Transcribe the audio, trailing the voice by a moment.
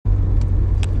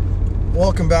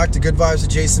Welcome back to Good Vibes with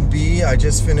Jason B. I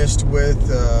just finished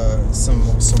with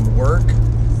some work,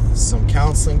 some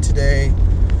counseling today.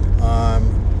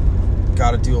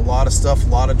 Got to do a lot of stuff, a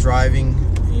lot of driving,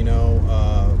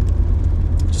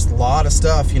 just a lot of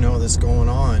stuff, that's going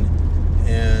on.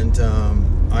 And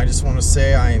I just want to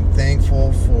say I am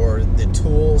thankful for the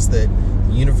tools that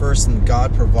the universe and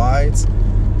God provides.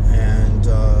 And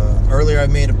earlier I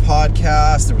made a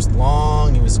podcast. It was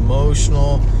long, it was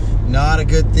emotional. Not a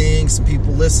good thing. Some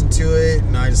people listened to it,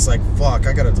 and I just fuck,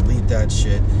 I gotta delete that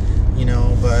shit,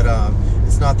 but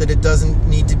it's not that it doesn't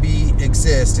need to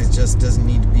exist, it just doesn't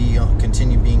need to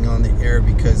continue being on the air,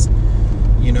 because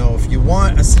if you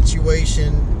want a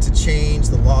situation to change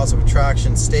the laws of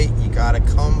attraction state, you gotta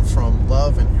come from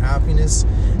love and happiness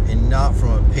and not from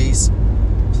a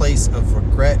place of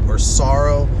regret or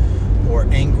sorrow or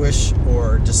anguish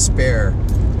or despair.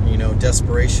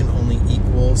 Desperation only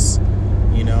equals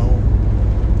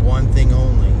one thing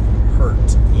only,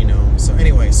 hurt. So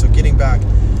anyway, so getting back,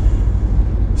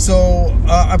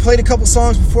 I played a couple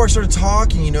songs before I started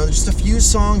talking. There's just a few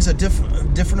songs that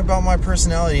different about my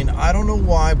personality, and I don't know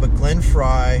why, but Glenn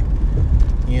Frey,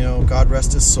 God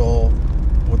rest his soul,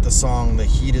 with the song "The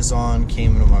Heat Is On"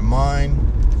 came into my mind,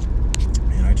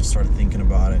 and I just started thinking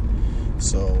about it.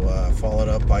 So followed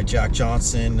up by Jack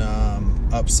Johnson,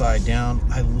 "Upside Down."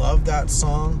 I love that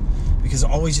song because it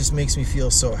always just makes me feel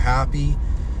so happy.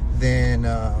 Then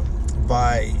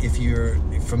if you're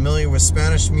familiar with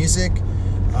Spanish music,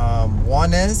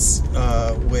 Juanes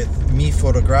with Mi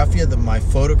Fotografia, my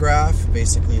photograph.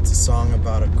 Basically, it's a song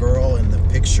about a girl in the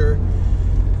picture.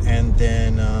 And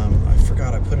then I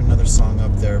forgot, I put another song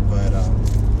up there, but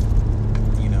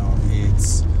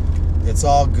it's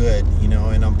all good,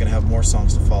 and I'm gonna have more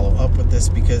songs to follow up with this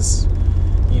because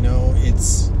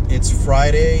it's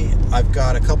Friday. I've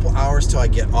got a couple hours till I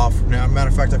get off. Now, matter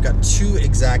of fact, I've got 2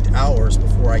 exact hours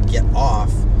before I get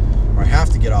off, or I have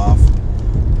to get off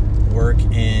work,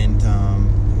 and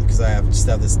because I just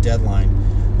have this deadline.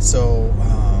 So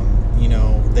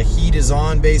the heat is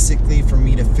on, basically, for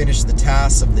me to finish the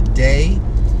tasks of the day,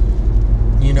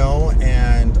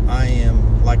 and I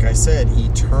am, like I said,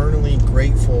 eternally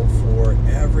grateful for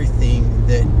everything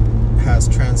that has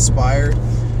transpired.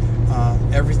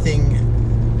 Everything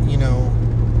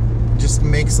just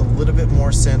makes a little bit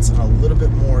more sense and a little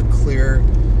bit more clear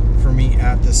for me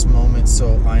at this moment.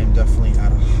 So I am definitely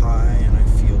at a high, and I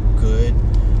feel good,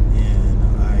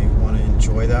 and I want to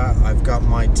enjoy that. I've got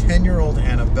my 10-year-old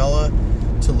Annabella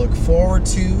to look forward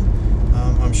to.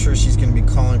 I'm sure she's going to be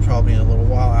calling probably in a little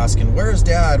while, asking, "Where's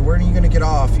Dad? When are you going to get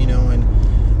off?" And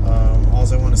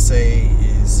all I want to say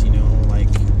is,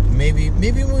 maybe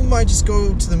we might just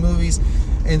go to the movies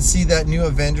and see that new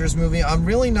Avengers movie. I'm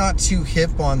really not too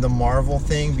hip on the Marvel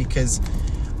thing because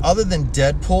other than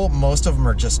Deadpool, most of them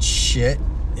are just shit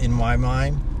in my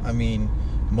mind. I mean,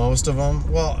 most of them.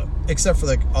 Well, except for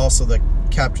the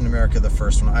Captain America, the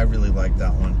first one. I really like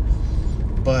that one.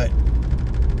 But,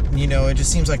 it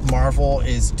just seems like Marvel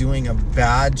is doing a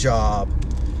bad job,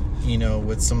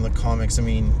 with some of the comics. I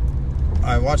mean,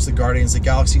 I watched the Guardians of the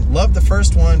Galaxy. Loved the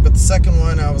first one, but the second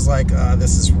one, I was like,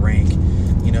 this is rank.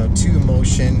 Too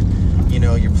emotion.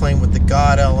 You're playing with the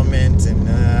God element, and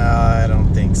I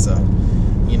don't think so.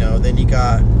 Then you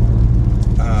got,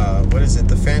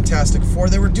 the Fantastic Four.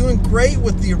 They were doing great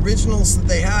with the originals that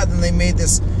they had, and they made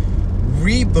this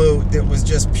reboot that was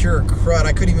just pure crud.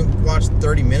 I couldn't even watch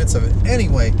 30 minutes of it.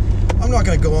 Anyway, I'm not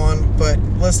going to go on, but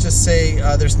let's just say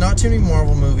there's not too many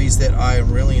Marvel movies that I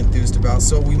am really enthused about,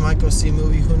 so we might go see a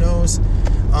movie, who knows.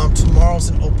 Tomorrow's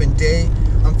an open day.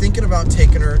 I'm thinking about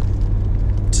taking her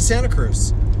to Santa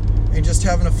Cruz and just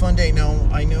having a fun day. Now,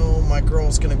 I know my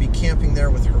girl's going to be camping there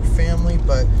with her family,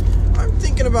 but I'm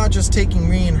thinking about just taking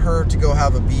me and her to go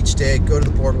have a beach day, go to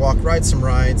the boardwalk, ride some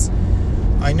rides.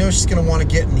 I know she's going to want to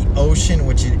get in the ocean,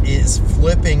 which it is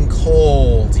flipping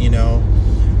cold,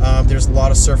 There's a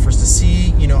lot of surfers to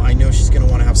see. I know she's going to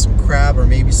want to have some crab or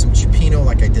maybe some chipino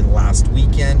like I did last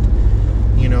weekend.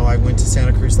 I went to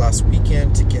Santa Cruz last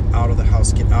weekend to get out of the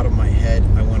house, get out of my head.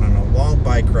 I went on a long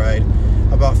bike ride,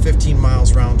 about 15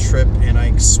 miles round trip, and I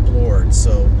explored.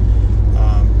 So,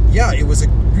 it was a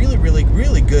really, really,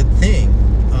 really good thing,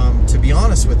 to be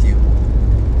honest with you.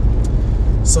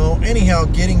 So anyhow,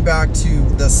 getting back to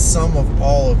the sum of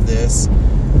all of this,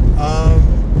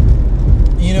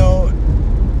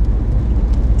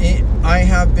 I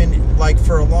have been,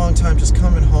 for a long time, just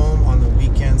coming home on the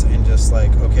weekends and just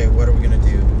okay, what are we going to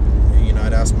do?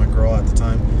 I'd ask my girl at the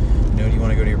time, do you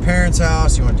want to go to your parents'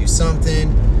 house? You want to do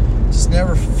something? Just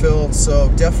never fulfilled. So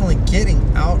definitely getting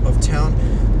out of town.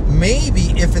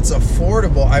 maybe if it's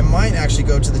affordable, I might actually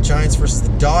go to the Giants versus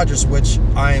the Dodgers, which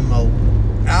I'm a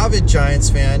avid Giants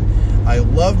fan. I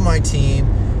love my team.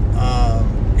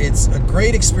 It's a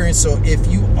great experience. So if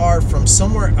you are from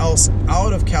somewhere else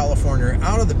out of California,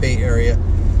 out of the Bay Area,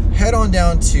 head on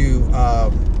down to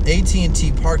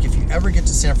AT&T Park if you ever get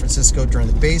to San Francisco during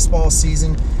the baseball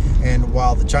season. And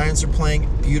while the Giants are playing,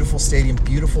 beautiful stadium,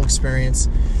 beautiful experience.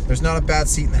 There's not a bad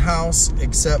seat in the house,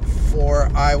 except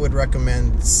for I would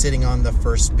recommend sitting on the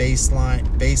first base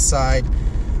side,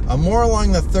 more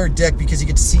along the third deck, because you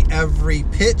get to see every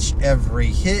pitch, every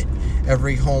hit,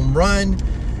 every home run.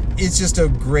 It's just a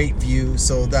great view,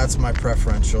 so that's my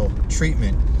preferential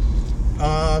treatment.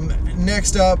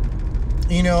 Next up,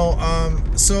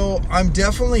 so I'm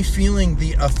definitely feeling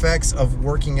the effects of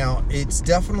working out. It's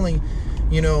definitely,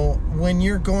 when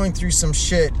you're going through some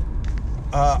shit,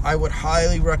 I would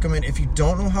highly recommend, if you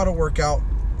don't know how to work out,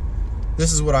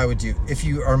 this is what I would do. If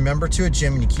you are a member to a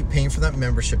gym and you keep paying for that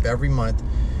membership every month,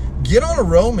 get on a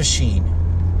row machine.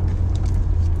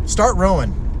 Start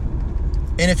rowing.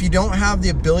 And if you don't have the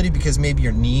ability because maybe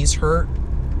your knees hurt,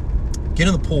 get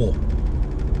in the pool.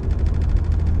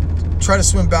 Try to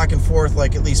swim back and forth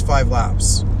like at least 5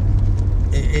 laps.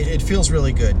 It feels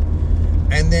really good.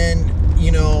 And then,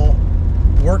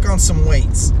 work on some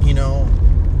weights,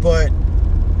 but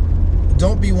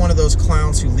don't be one of those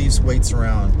clowns who leaves weights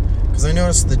around. Because I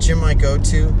noticed the gym I go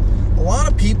to, a lot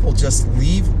of people just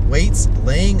leave weights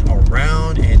laying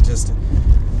around, and just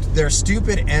their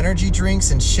stupid energy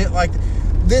drinks and shit like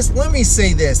this. Let me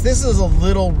say this. This is a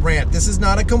little rant. This is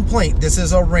not a complaint. This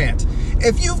is a rant.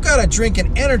 If you've got to drink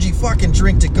an energy fucking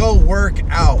drink to go work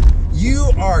out,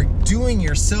 you are doing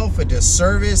yourself a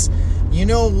disservice. You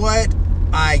know what?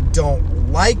 I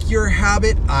don't like your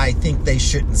habit. I think they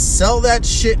shouldn't sell that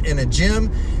shit in a gym,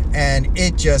 and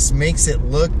it just makes it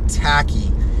look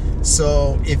tacky.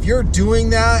 So if you're doing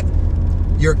that,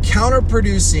 you're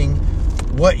counterproducing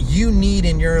what you need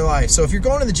in your life. So if you're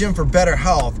going to the gym for better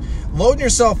health, loading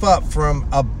yourself up from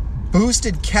a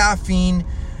boosted caffeine,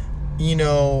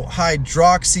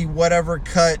 hydroxy, whatever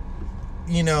cut,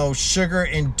 sugar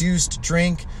induced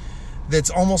drink that's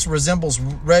almost resembles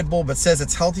Red Bull but says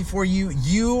it's healthy for you,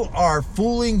 you are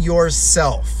fooling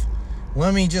yourself.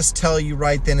 Let me just tell you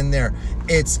right then and there.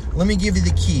 Let me give you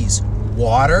the keys.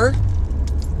 Water,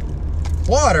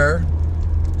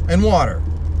 and water.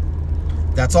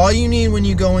 That's all you need when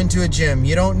you go into a gym.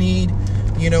 You don't need,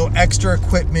 extra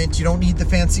equipment. You don't need the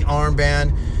fancy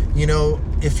armband.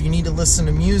 If you need to listen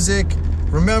to music,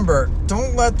 remember,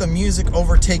 don't let the music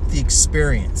overtake the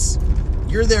experience.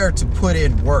 You're there to put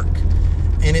in work.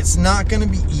 And it's not going to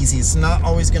be easy. It's not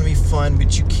always going to be fun,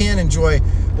 but you can enjoy,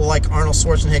 well, like Arnold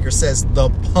Schwarzenegger says, the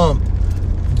pump.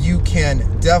 You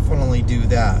can definitely do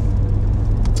that.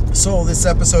 So this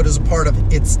episode is a part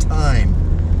of It's Time.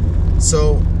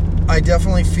 So I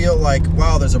definitely feel like,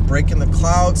 wow, there's a break in the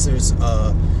clouds. There's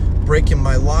a break in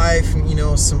my life,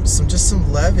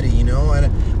 some levity,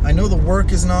 and I know the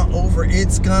work is not over.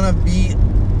 It's gonna be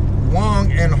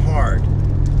long and hard.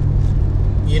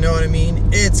 You know what I mean?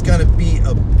 It's gonna be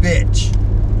a bitch,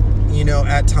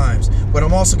 at times. But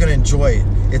I'm also gonna enjoy it.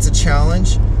 It's a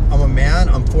challenge. I'm a man.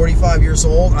 I'm 45 years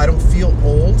old. I don't feel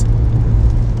old.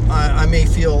 I may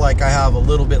feel like I have a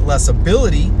little bit less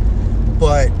ability,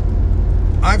 but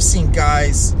I've seen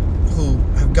guys who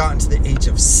have gotten to the age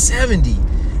of 70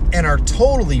 and are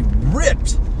totally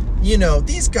ripped.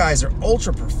 These guys are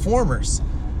ultra performers.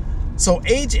 So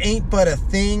age ain't but a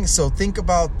thing. So think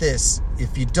about this.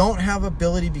 If you don't have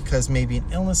ability because maybe an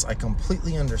illness, I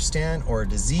completely understand, or a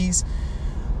disease.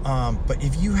 But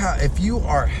if you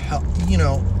are,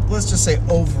 let's just say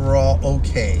overall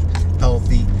okay,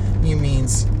 healthy, it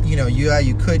means,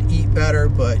 you could eat better,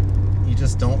 but you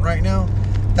just don't right now.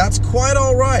 That's quite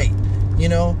all right.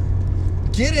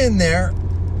 Get in there,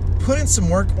 put in some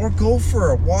work, or go for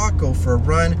a walk, go for a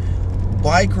run,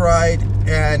 bike ride,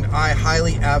 and I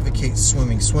highly advocate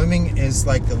swimming. Swimming is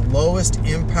like the lowest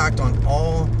impact on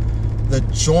all the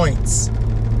joints,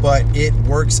 but it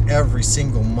works every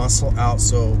single muscle out.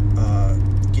 So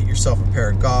get yourself a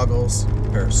pair of goggles, a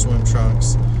pair of swim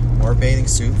trunks, or a bathing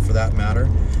suit for that matter,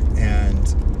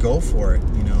 and go for it,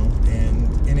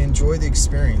 and enjoy the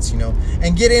experience,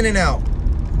 and get in and out.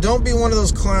 Don't be one of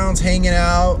those clowns hanging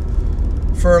out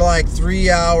for like 3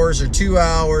 hours or 2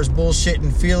 hours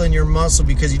bullshitting, feeling your muscle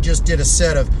because you just did a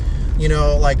set of,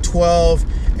 like 12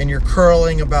 and you're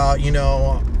curling about,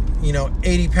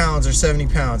 80 pounds or 70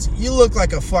 pounds. You look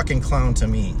like a fucking clown to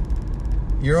me.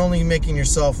 You're only making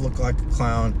yourself look like a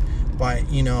clown by,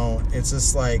 it's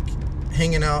just like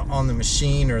hanging out on the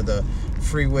machine or the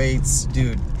free weights.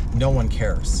 Dude, no one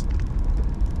cares.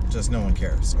 Just no one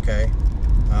cares, okay?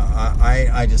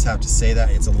 I just have to say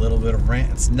that it's a little bit of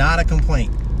rant. It's not a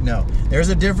complaint. No, there's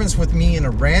a difference with me in a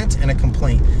rant and a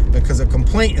complaint, because a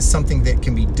complaint is something that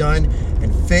can be done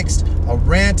and fixed. A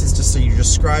rant is just so you're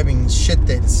describing shit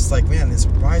that it's just like, man,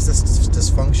 why is this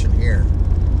dysfunction here?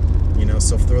 You know,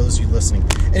 so for those of you listening.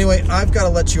 Anyway, I've got to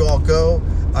let you all go.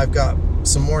 I've got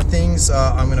some more things.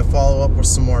 I'm going to follow up with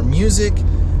some more music.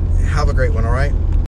 Have a great one, all right?